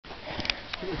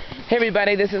Hey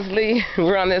everybody, this is Leigh.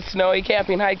 We're on this snowy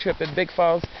camping hike trip at Big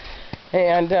Falls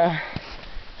and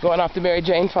going off to Mary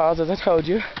Jane Falls, as I told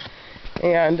you.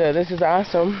 And this is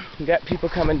awesome. We got people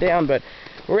coming down, but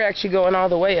we're actually going all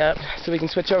the way up so we can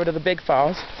switch over to the Big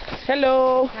Falls.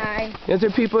 Hello. Hi. These are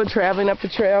people traveling up the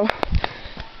trail,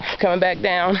 coming back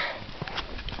down.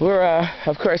 We're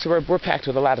of course we're packed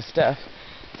with a lot of stuff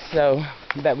so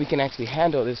that we can actually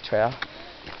handle this trail.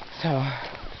 So,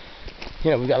 you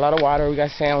know, we got a lot of water, we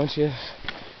got sandwiches,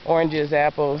 oranges,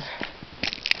 apples,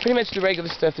 pretty much the regular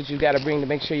stuff that you've got to bring to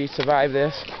make sure you survive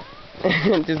this.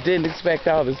 Just didn't expect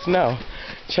all the snow.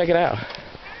 Check it out.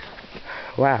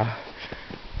 Wow.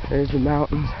 There's the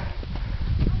mountains.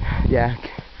 Yeah.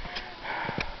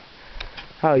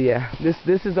 Oh yeah.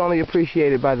 This is only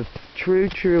appreciated by the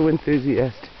true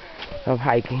enthusiast of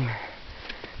hiking.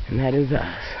 And that is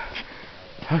us.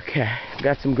 Okay.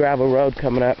 Got some gravel road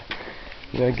coming up.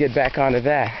 I'm going to get back onto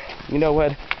that. You know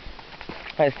what?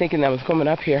 I was thinking that was coming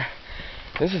up here.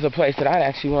 This is a place that I'd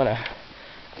actually want to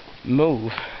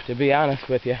move, to be honest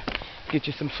with you. Get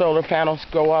you some solar panels,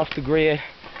 go off the grid,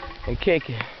 and kick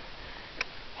it.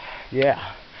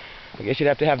 Yeah. I guess you'd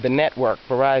have to have the network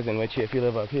Verizon with you if you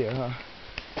live up here, huh?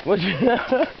 What you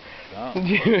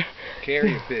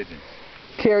Carrier pigeons.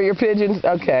 Carrier pigeons?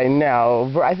 Okay, no.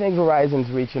 I think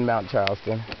Verizon's reaching Mount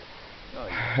Charleston. Oh,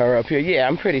 yeah. Or up here. Yeah,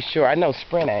 I'm pretty sure. I know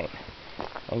Sprint ain't.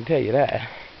 I can tell you that.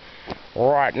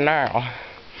 Right now.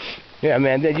 Yeah,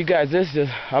 man, you guys, this is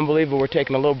just unbelievable. We're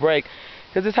taking a little break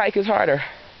because this hike is harder.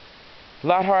 A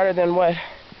lot harder than what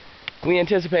we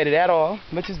anticipated at all,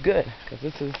 which is good because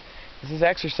this is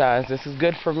exercise. This is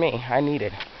good for me. I need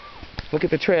it. Look at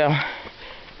the trail.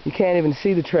 You can't even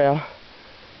see the trail,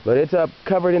 but it's up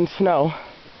covered in snow,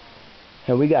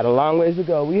 and we got a long ways to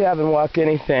go. We haven't walked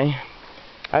anything.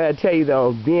 I gotta tell you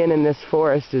though, being in this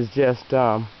forest is just,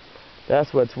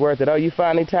 that's what's worth it. Oh, you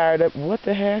finally tired up? What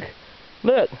the heck?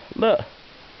 Look.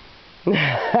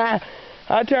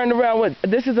 I turned around.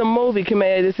 This is a movie,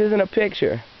 Kamei. This isn't a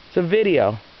picture. It's a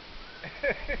video.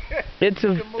 It's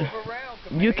you can move around,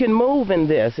 Kamei. You can move in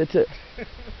this. It's a.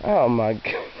 Oh my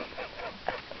God.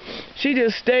 She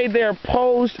just stayed there,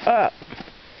 posed up.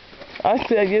 I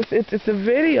said, it's a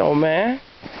video, man.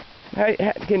 Hey,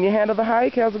 can you handle the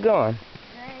hike? How's it going?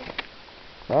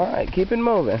 All right, keep it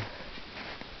moving.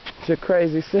 It's your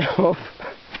crazy self.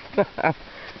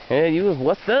 Yeah, you was,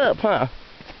 what's up, huh?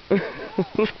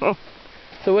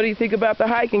 So what do you think about the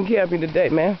hiking camping today,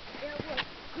 man?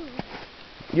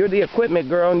 You're the equipment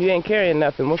girl and you ain't carrying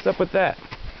nothing. What's up with that?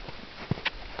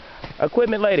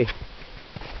 Equipment lady.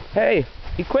 Hey,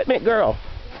 equipment girl.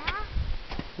 Yeah?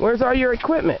 Where's all your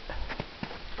equipment?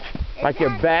 Like your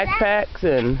backpacks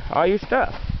and all your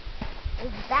stuff.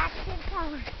 It's back to the car.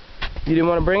 You didn't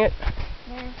want to bring it?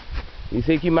 Yeah. You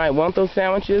think you might want those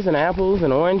sandwiches and apples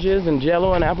and oranges and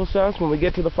jello and applesauce when we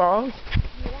get to the falls?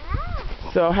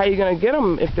 Yeah. So how are you going to get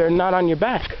them if they're not on your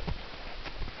back?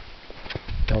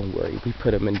 Don't worry, we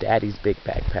put them in Daddy's big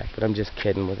backpack, but I'm just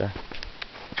kidding with her.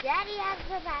 Daddy has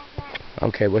the backpack.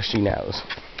 Okay, well she knows.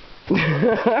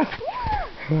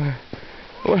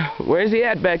 Where's he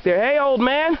at back there? Hey, old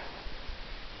man!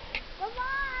 Come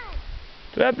on!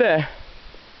 What's up there?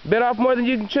 Bit off more than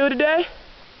you can chew today?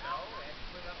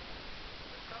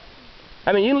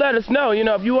 I mean, you can let us know, you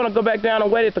know, if you want to go back down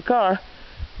and wait at the car,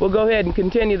 we'll go ahead and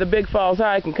continue the Big Falls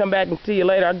hike and come back and see you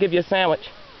later. I'll give you a sandwich.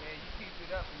 Yeah, you keep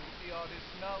it up and you see all this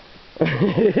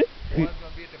snow. One's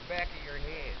gonna be at the back of your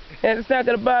head. And it's not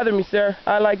going to bother me, sir.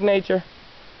 I like nature.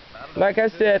 Like I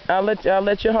said, I'll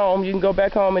let you home. You can go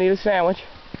back home and eat a sandwich.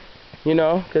 You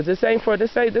know, because this for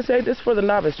the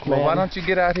novice, man. Well, why don't you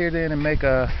get out here then and make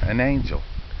an angel?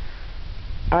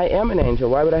 I am an angel.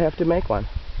 Why would I have to make one?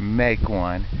 Make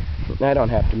one. I don't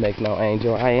have to make no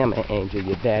angel. I am an angel,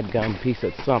 you dadgum piece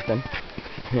of something.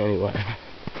 Anyway.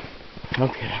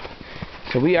 Okay.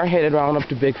 So we are headed on up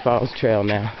to Big Falls Trail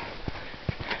now.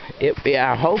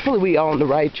 Yeah, hopefully we on the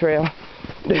right trail.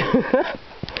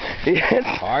 It's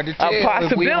hard to tell a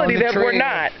possibility that we're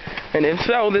not. And if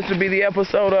so, this would be the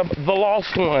episode of The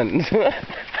Lost Ones.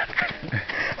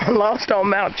 Lost on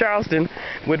Mount Charleston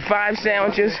with 5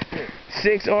 sandwiches,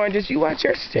 6 oranges. You watch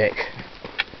your stick.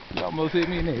 You almost hit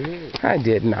me in the head. I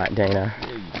did not, Dana. Yeah,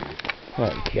 you did.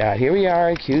 Oh, God. Here we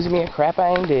are, accusing me of crap I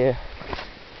ain't did.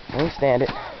 I don't stand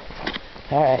it.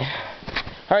 Alright.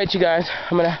 Alright, you guys.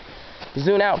 I'm going to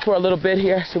zoom out for a little bit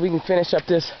here so we can finish up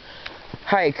this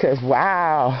hike. Because,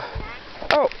 wow.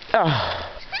 Oh.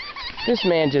 This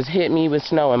man just hit me with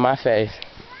snow in my face.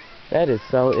 That is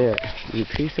so it. You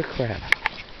piece of crap.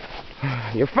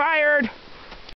 You're fired!